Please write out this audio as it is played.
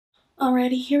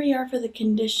Alrighty, here we are for the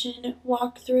condition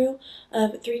walkthrough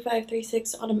of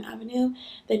 3536 Autumn Avenue.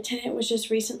 The tenant was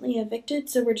just recently evicted,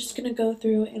 so we're just going to go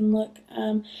through and look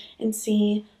and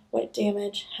see what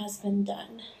damage has been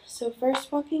done. So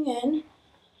first, walking in,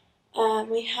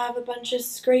 we have a bunch of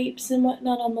scrapes and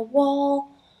whatnot on the wall,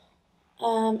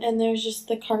 and there's just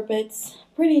the carpets,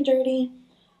 pretty dirty.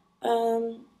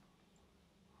 There's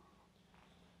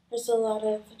a lot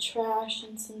of trash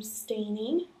and some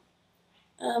staining.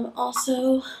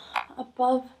 Also,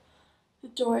 above the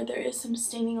door, there is some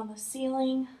staining on the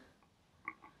ceiling.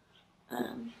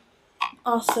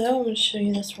 Also, I'm going to show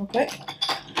you this real quick.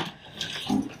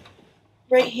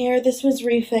 Right here, this was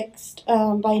refixed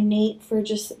by Nate for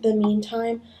just the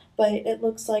meantime, but it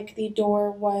looks like the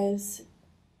door was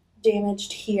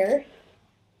damaged here.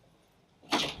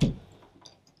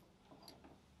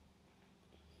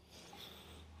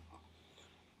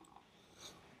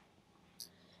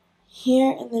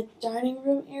 Here in the dining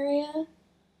room area,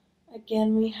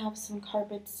 again, we have some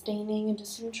carpet staining and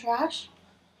just some trash.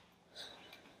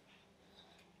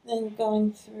 Then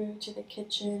going through to the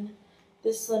kitchen,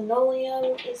 this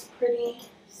linoleum is pretty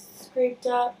scraped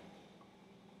up.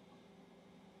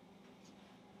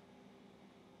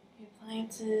 The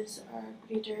appliances are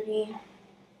pretty dirty.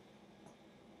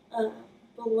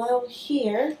 Below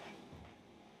here,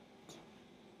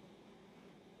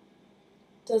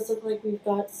 does look like we've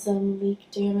got some leak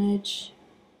damage.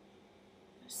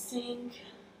 The sink.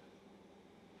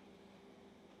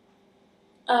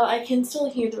 I can still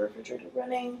hear the refrigerator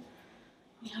running.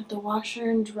 We have the washer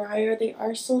and dryer. They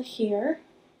are still here.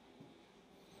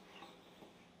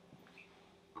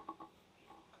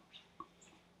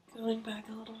 Going back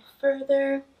a little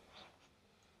further,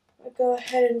 I'll go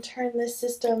ahead and turn this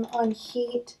system on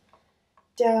heat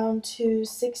down to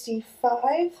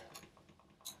 65.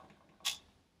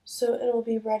 So it'll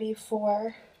be ready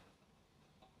for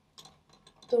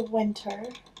the winter.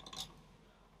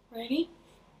 Ready?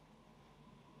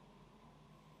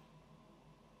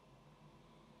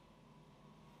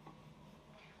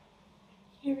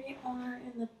 Here we are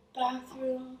in the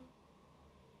bathroom.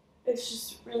 It's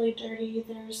just really dirty.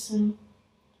 There's some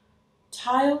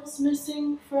tiles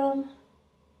missing from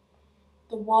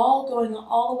the wall going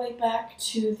all the way back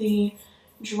to the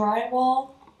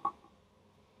drywall.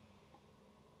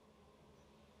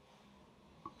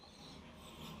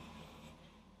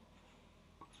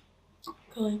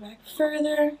 Going back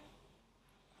further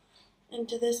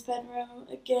into this bedroom,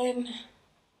 again,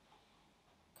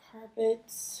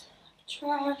 carpets,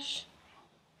 trash,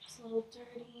 just a little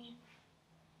dirty.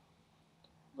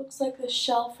 Looks like the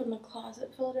shelf from the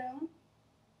closet fell down.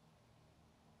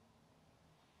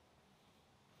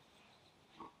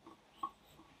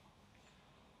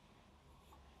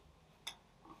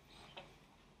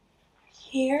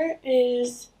 Here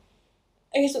is,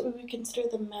 I guess, what we would consider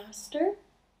the master.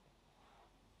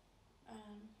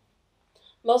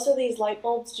 Most of these light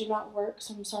bulbs do not work,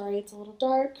 so I'm sorry it's a little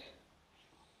dark.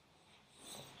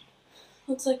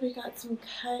 Looks like we got some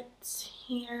cuts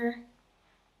here.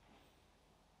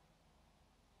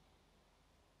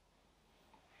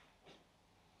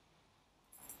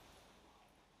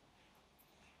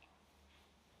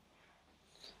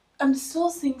 I'm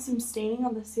still seeing some staining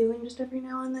on the ceiling just every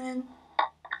now and then.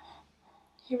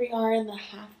 Here we are in the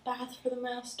half bath for the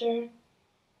master.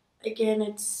 Again,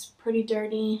 it's pretty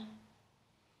dirty.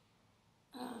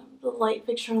 The light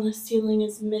fixture on the ceiling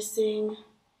is missing.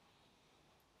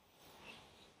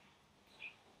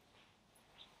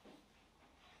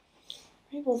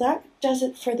 Right, well, that does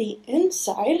it for the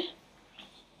inside.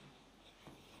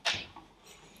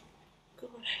 Go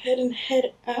ahead and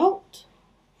head out.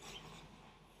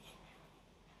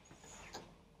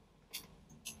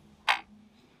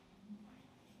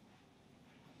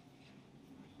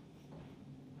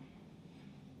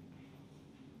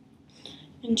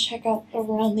 And check out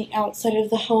around the outside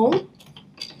of the home.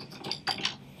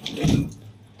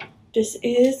 This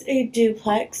is a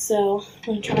duplex, so I'm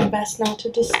going to try my best not to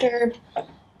disturb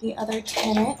the other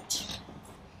tenant.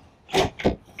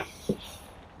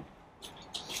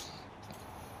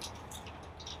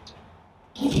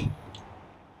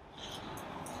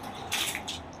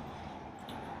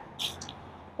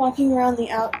 Walking around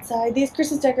the outside, these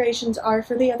Christmas decorations are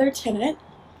for the other tenant.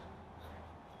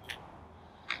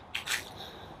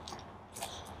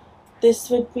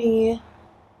 This would be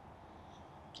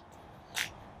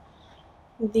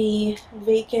the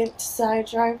vacant side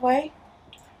driveway.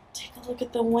 Take a look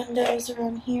at the windows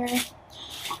around here.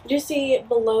 You do see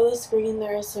below the screen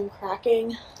there is some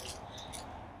cracking.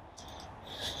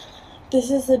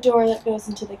 This is the door that goes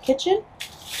into the kitchen.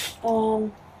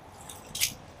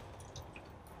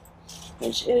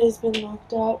 which it has been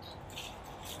locked up.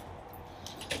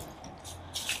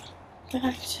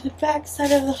 Back to the back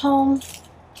side of the home.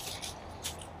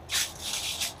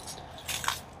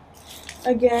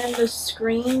 Again, the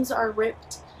screens are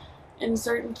ripped in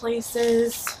certain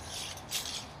places.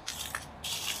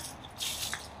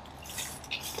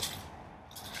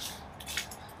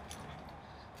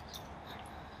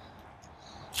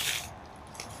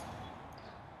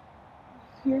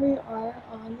 Here we are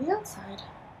on the outside.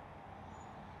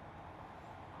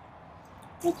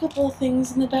 A couple of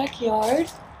things in the backyard.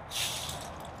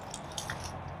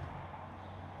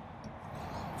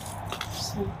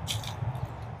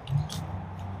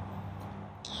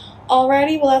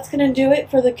 Alrighty, well that's going to do it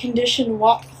for the condition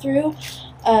walkthrough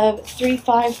of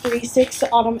 3536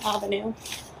 Autumn Avenue.